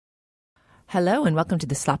Hello and welcome to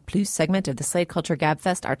the Slate Plus segment of the Slate Culture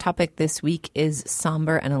Gabfest. Our topic this week is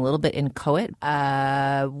somber and a little bit inchoate.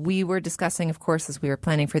 We were discussing, of course, as we were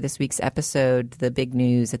planning for this week's episode, the big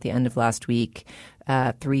news at the end of last week,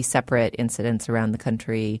 3 separate incidents around the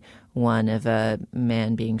country. One of a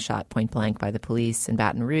man being shot point blank by the police in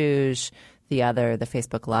Baton Rouge. The other, the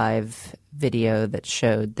Facebook Live video that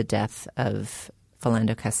showed the death of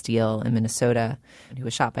Philando Castile in Minnesota, who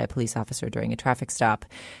was shot by a police officer during a traffic stop,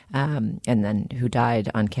 and then who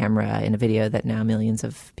died on camera in a video that now millions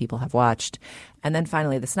of people have watched. And then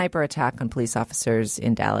finally, the sniper attack on police officers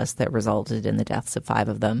in Dallas that resulted in the deaths of 5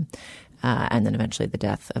 of them, and then eventually the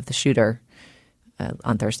death of the shooter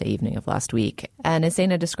on Thursday evening of last week. And as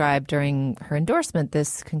Dana described during her endorsement,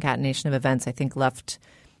 this concatenation of events, I think, left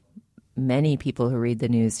many people who read the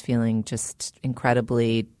news feeling just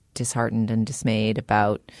incredibly disheartened and dismayed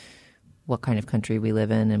about what kind of country we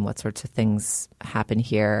live in and what sorts of things happen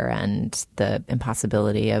here and the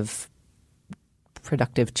impossibility of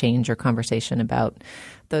productive change or conversation about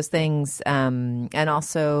those things, and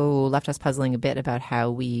also left us puzzling a bit about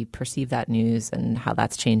how we perceive that news and how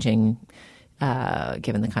that's changing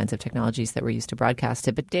given the kinds of technologies that we're used to broadcast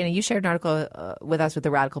it. But Dana, you shared an article with us with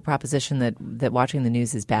the radical proposition that watching the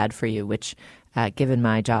news is bad for you, which given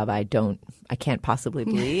my job, I can't possibly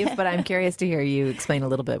believe. But I'm curious to hear you explain a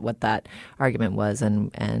little bit what that argument was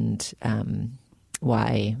and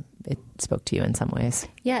why it spoke to you in some ways.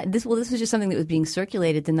 Yeah, this was just something that was being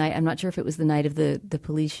circulated the night. I'm not sure if it was the night of the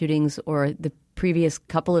police shootings or the previous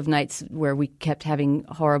couple of nights where we kept having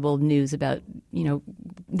horrible news about,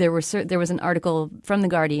 there was an article from The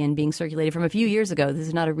Guardian being circulated from a few years ago. This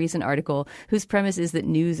is not a recent article, whose premise is that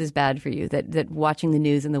news is bad for you, that watching the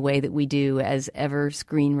news in the way that we do as ever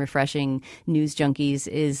screen refreshing news junkies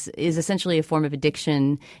is essentially a form of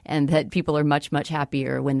addiction, and that people are much, much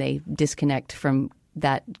happier when they disconnect from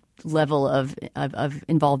that level of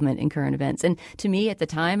involvement in current events. And to me at the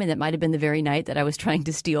time, and it might have been the very night that I was trying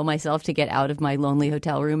to steel myself to get out of my lonely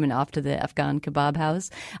hotel room and off to the Afghan kebab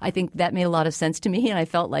house, I think that made a lot of sense to me. And I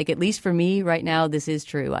felt like, at least for me right now, this is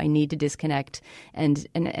true. I need to disconnect and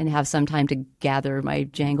have some time to gather my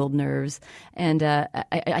jangled nerves. And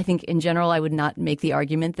I think in general, I would not make the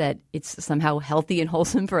argument that it's somehow healthy and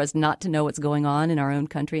wholesome for us not to know what's going on in our own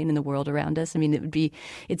country and in the world around us. I mean, it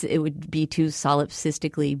would be too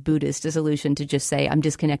solipsistically Buddhist a solution to just say I'm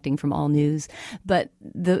disconnecting from all news. But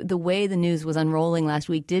the way the news was unrolling last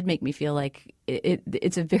week did make me feel like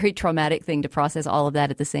it's a very traumatic thing to process all of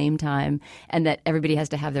that at the same time, and that everybody has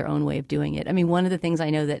to have their own way of doing it. I mean, one of the things I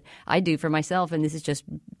know that I do for myself, and this is just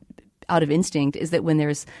out of instinct, is that when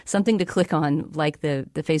there's something to click on, like the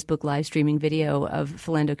Facebook live streaming video of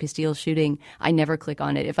Philando Castile's shooting, I never click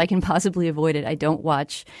on it. If I can possibly avoid it, I don't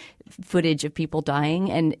watch footage of people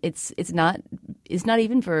dying. And it's not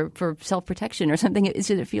even for self-protection or something. It's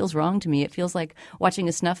just, it feels wrong to me. It feels like watching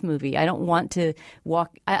a snuff movie. I don't want to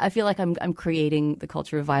walk. I feel like I'm creating the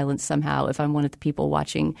culture of violence somehow if I'm one of the people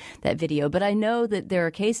watching that video. But I know that there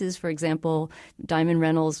are cases, for example, Diamond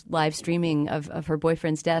Reynolds' live streaming of her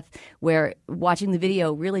boyfriend's death, where watching the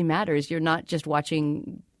video really matters. You're not just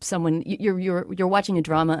watching someone. You're watching a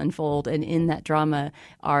drama unfold, and in that drama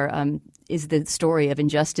is the story of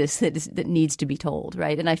injustice that needs to be told,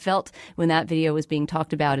 right? And I felt when that video was being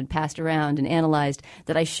talked about and passed around and analyzed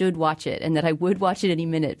that I should watch it and that I would watch it any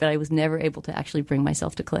minute, but I was never able to actually bring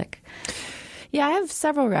myself to click. Yeah, I have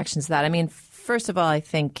several reactions to that. I mean, first of all, I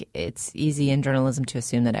think it's easy in journalism to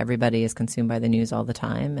assume that everybody is consumed by the news all the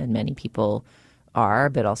time, and many people are,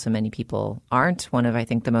 but also many people aren't. One of, I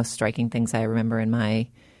think, the most striking things I remember in my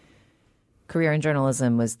career in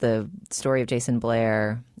journalism was the story of Jason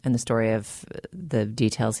Blair and the story of the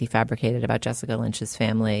details he fabricated about Jessica Lynch's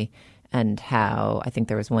family, and how I think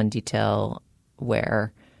there was one detail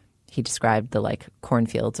where he described the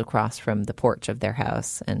cornfields across from the porch of their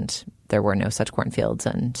house, and there were no such cornfields,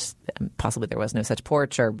 and possibly there was no such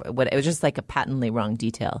porch, or what. It was just like a patently wrong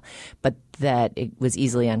detail, but that it was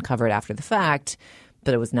easily uncovered after the fact,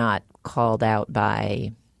 but it was not called out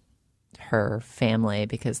by her family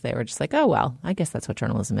because they were just like, oh, well, I guess that's what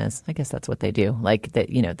journalism is. I guess that's what they do. Like that,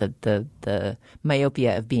 the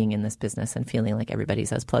myopia of being in this business and feeling like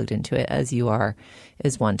everybody's as plugged into it as you are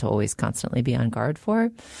is one to always constantly be on guard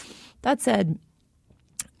for. That said,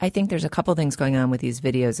 I think there's a couple things going on with these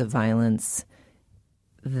videos of violence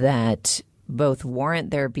that both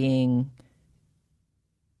warrant their being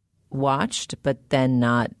watched, but then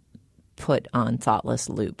not put on thoughtless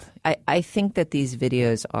loop. I think that these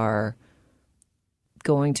videos are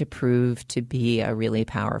going to prove to be a really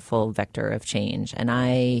powerful vector of change. And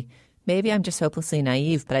I maybe I'm just hopelessly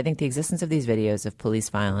naive, but I think the existence of these videos of police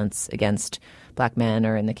violence against black men,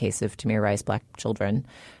 or in the case of Tamir Rice, black children,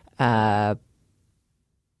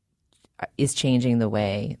 is changing the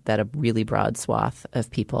way that a really broad swath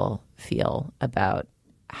of people feel about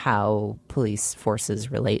how police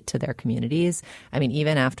forces relate to their communities. I mean,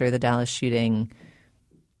 even after the Dallas shooting,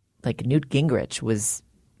 like Newt Gingrich was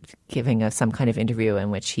giving us some kind of interview in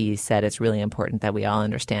which he said it's really important that we all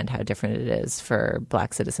understand how different it is for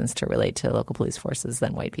black citizens to relate to local police forces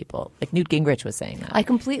than white people. Like Newt Gingrich was saying that. I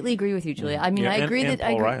completely agree with you, Julia. I mean, I agree and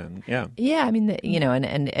that Paul Ryan. Yeah, I mean,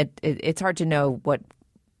 it's hard to know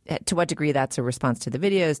to what degree that's a response to the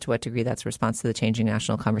videos, to what degree that's a response to the changing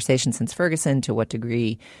national conversation since Ferguson, to what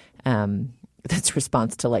degree that's a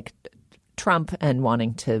response to like Trump and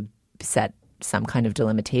wanting to set some kind of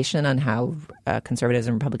delimitation on how conservatives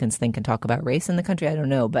and Republicans think and talk about race in the country. I don't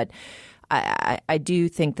know. But I do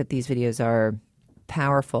think that these videos are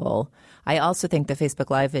powerful. I also think the Facebook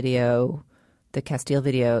Live video, the Castile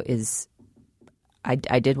video, is I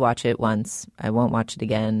did watch it once. I won't watch it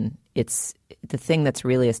again. It's the thing that's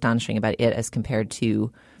really astonishing about it as compared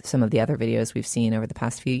to some of the other videos we've seen over the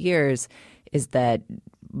past few years is that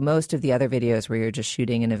most of the other videos where you're just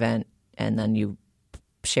shooting an event and then you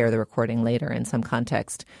share the recording later in some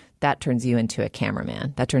context, that turns you into a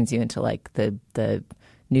cameraman. That turns you into like the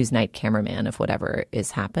Newsnight cameraman of whatever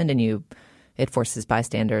is happened, and it forces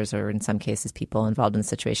bystanders, or in some cases people involved in the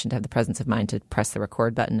situation, to have the presence of mind to press the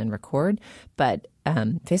record button and record. But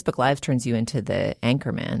Facebook Live turns you into the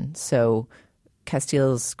anchorman. So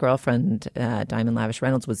Castile's girlfriend, Diamond Lavish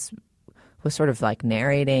Reynolds, was sort of like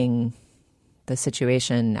narrating the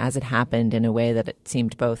situation as it happened in a way that it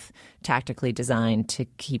seemed both tactically designed to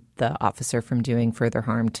keep the officer from doing further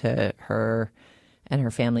harm to her and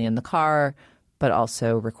her family in the car, but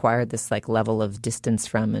also required this like level of distance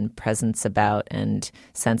from and presence about and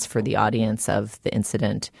sense for the audience of the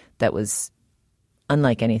incident that was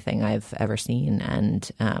unlike anything I've ever seen, and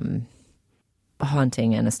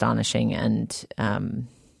haunting and astonishing and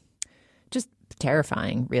just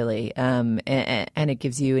terrifying, really. And it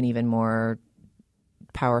gives you an even more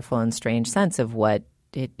powerful and strange sense of what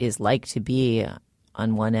it is like to be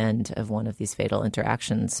on one end of one of these fatal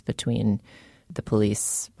interactions between the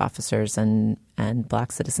police officers and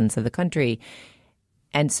black citizens of the country.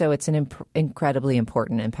 And so it's an incredibly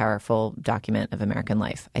important and powerful document of American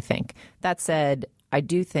life, I think. That said, I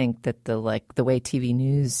do think that the way TV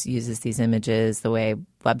news uses these images, the way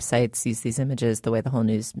websites use these images, the way the whole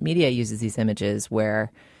news media uses these images,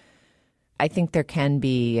 where I think there can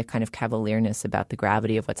be a kind of cavalierness about the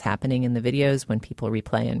gravity of what's happening in the videos when people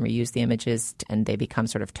replay and reuse the images, and they become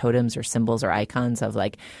sort of totems or symbols or icons of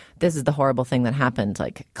like, this is the horrible thing that happened,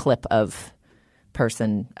 like clip of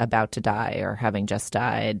person about to die or having just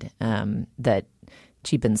died, that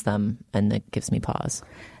cheapens them, and that gives me pause.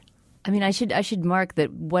 I mean, I should mark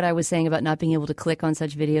that what I was saying about not being able to click on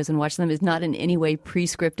such videos and watch them is not in any way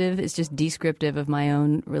prescriptive. It's just descriptive of my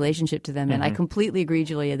own relationship to them. Mm-hmm. And I completely agree,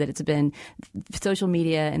 Julia, that it's been social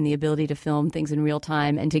media and the ability to film things in real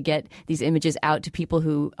time and to get these images out to people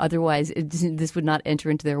who otherwise this would not enter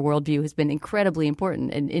into their worldview has been incredibly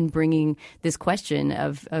important in bringing this question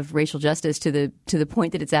of racial justice to the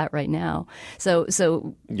point that it's at right now.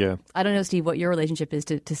 So yeah. I don't know, Steve, what your relationship is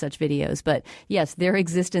to such videos, but yes, their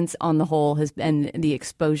existence on the whole and the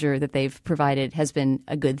exposure that they've provided has been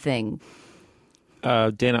a good thing.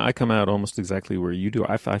 Dana, I come out almost exactly where you do.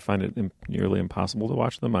 I find it nearly impossible to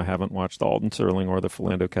watch them. I haven't watched the Alton Sterling or the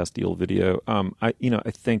Philando Castile video. I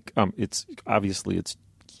think it's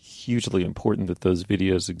hugely important that those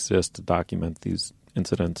videos exist to document these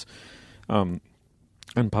incidents, and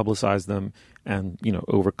publicize them, and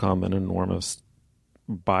overcome an enormous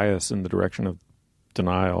bias in the direction of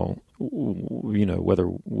denial, whether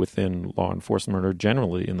within law enforcement or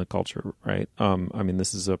generally in the culture, right?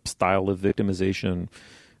 This is a style of victimization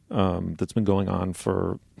that's been going on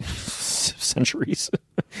for centuries.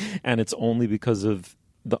 And it's only because of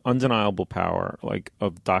the undeniable power,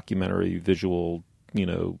 of documentary visual,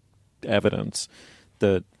 evidence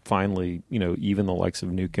that finally, even the likes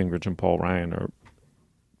of Newt Gingrich and Paul Ryan are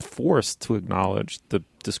forced to acknowledge the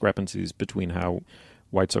discrepancies between how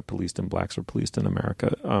whites are policed and blacks are policed in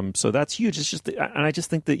America. So that's huge. It's just, and I just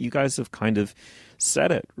think that you guys have kind of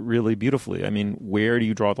said it really beautifully. I mean, where do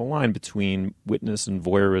you draw the line between witness and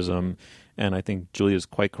voyeurism? And I think Julia's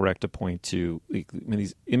quite correct to point to,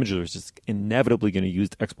 these images are just inevitably going to be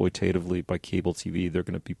used exploitatively by cable TV. They're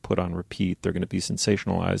going to be put on repeat. They're going to be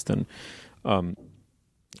sensationalized.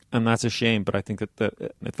 And that's a shame. But I think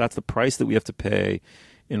that if that's the price that we have to pay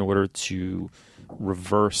in order to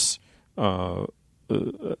reverse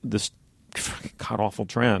this god awful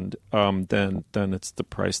trend, then it's the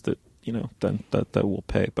price that that we'll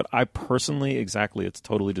pay. But I personally, it's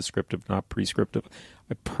totally descriptive, not prescriptive.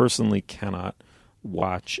 I personally cannot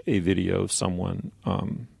watch a video of someone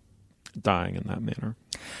dying in that manner.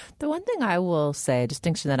 The one thing I will say, a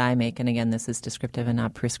distinction that I make, and again, this is descriptive and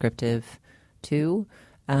not prescriptive too,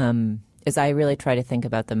 is I really try to think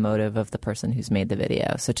about the motive of the person who's made the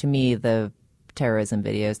video. So to me, the terrorism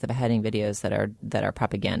videos, the beheading videos that are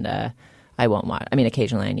propaganda, I won't watch. I mean,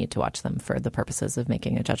 occasionally I need to watch them for the purposes of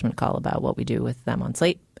making a judgment call about what we do with them on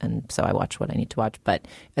Slate, and so I watch what I need to watch. But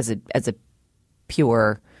as a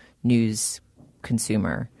pure news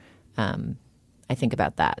consumer, I think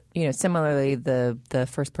about that. Similarly, the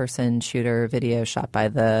first-person shooter video shot by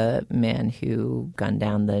the man who gunned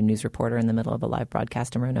down the news reporter in the middle of a live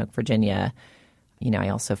broadcast in Roanoke, Virginia, I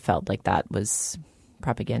also felt like that was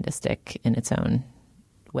propagandistic in its own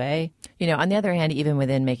way. On the other hand, even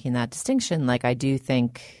within making that distinction, like I do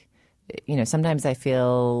think, sometimes I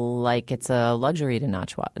feel like it's a luxury to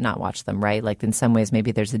not watch them, right? Like in some ways,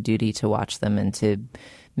 maybe there's a duty to watch them and to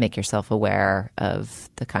make yourself aware of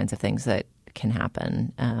the kinds of things that can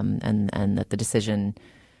happen, and that the decision,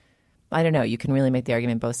 I don't know, you can really make the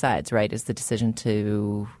argument both sides, right? Is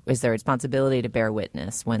there responsibility to bear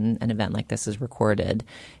witness when an event like this is recorded,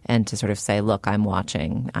 and to sort of say, look, I'm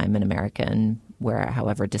watching, I'm an American,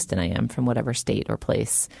 however distant I am from whatever state or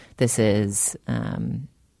place this is, I'm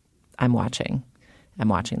watching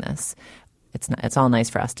this. It's all nice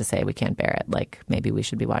for us to say we can't bear it. Like maybe we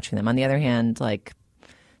should be watching them. On the other hand, like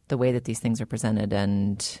the way that these things are presented,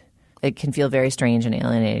 and it can feel very strange and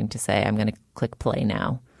alienating to say, I'm going to click play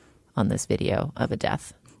now on this video of a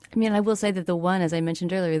death. I mean, I will say that the one, as I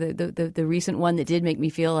mentioned earlier, the recent one that did make me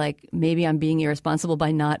feel like maybe I'm being irresponsible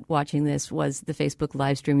by not watching this was the Facebook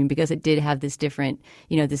live streaming, because it did have this different,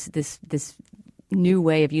 this new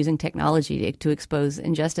way of using technology to expose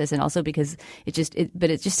injustice, and also because it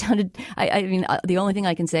just sounded. I mean, the only thing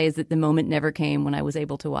I can say is that the moment never came when I was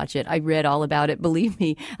able to watch it. I read all about it. Believe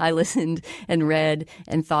me, I listened and read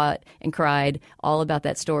and thought and cried all about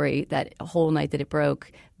that story that whole night that it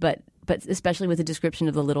broke. But especially with the description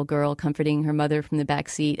of the little girl comforting her mother from the back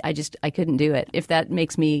seat, I couldn't do it. If that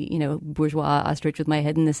makes me, bourgeois ostrich with my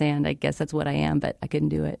head in the sand, I guess that's what I am. But I couldn't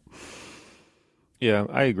do it. Yeah,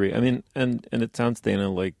 I agree. I mean, and it sounds, Dana,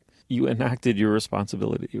 like you enacted your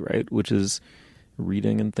responsibility, right? Which is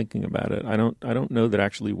reading and thinking about it. I don't know that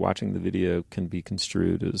actually watching the video can be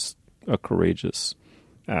construed as a courageous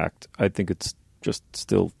act. I think it's just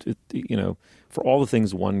still, for all the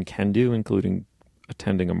things one can do, including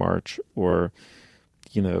attending a march or,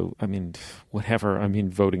 whatever. I mean,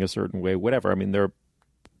 voting a certain way, whatever. I mean, there are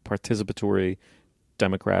participatory,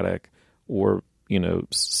 democratic, or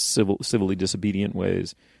civilly disobedient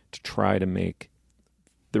ways to try to make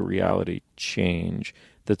the reality change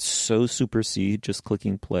that so supersede just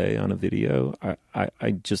clicking play on a video.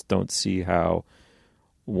 I just don't see how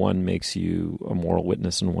one makes you a moral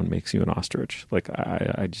witness and one makes you an ostrich. Like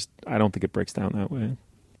I don't think it breaks down that way.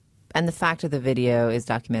 And the fact of the video is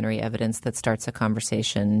documentary evidence that starts a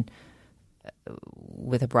conversation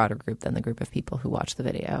with a broader group than the group of people who watch the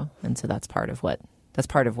video, and so that's part of what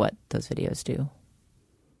those videos do.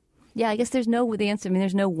 Yeah, I guess there's no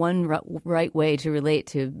one right way to relate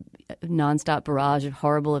to a nonstop barrage of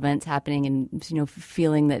horrible events happening, and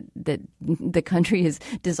feeling that the country is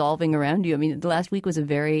dissolving around you. I mean, the last week was a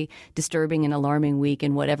very disturbing and alarming week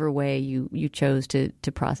in whatever way you chose to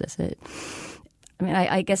process it. I mean,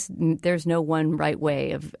 I guess there's no one right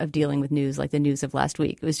way of dealing with news like the news of last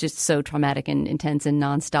week. It was just so traumatic and intense and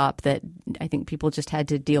nonstop that I think people just had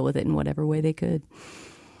to deal with it in whatever way they could.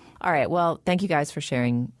 All right. Well, thank you guys for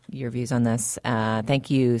sharing your views on this.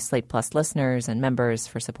 Thank you, Slate Plus listeners and members,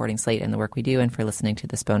 for supporting Slate and the work we do, and for listening to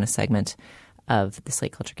this bonus segment of the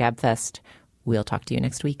Slate Culture Gabfest. We'll talk to you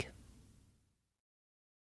next week.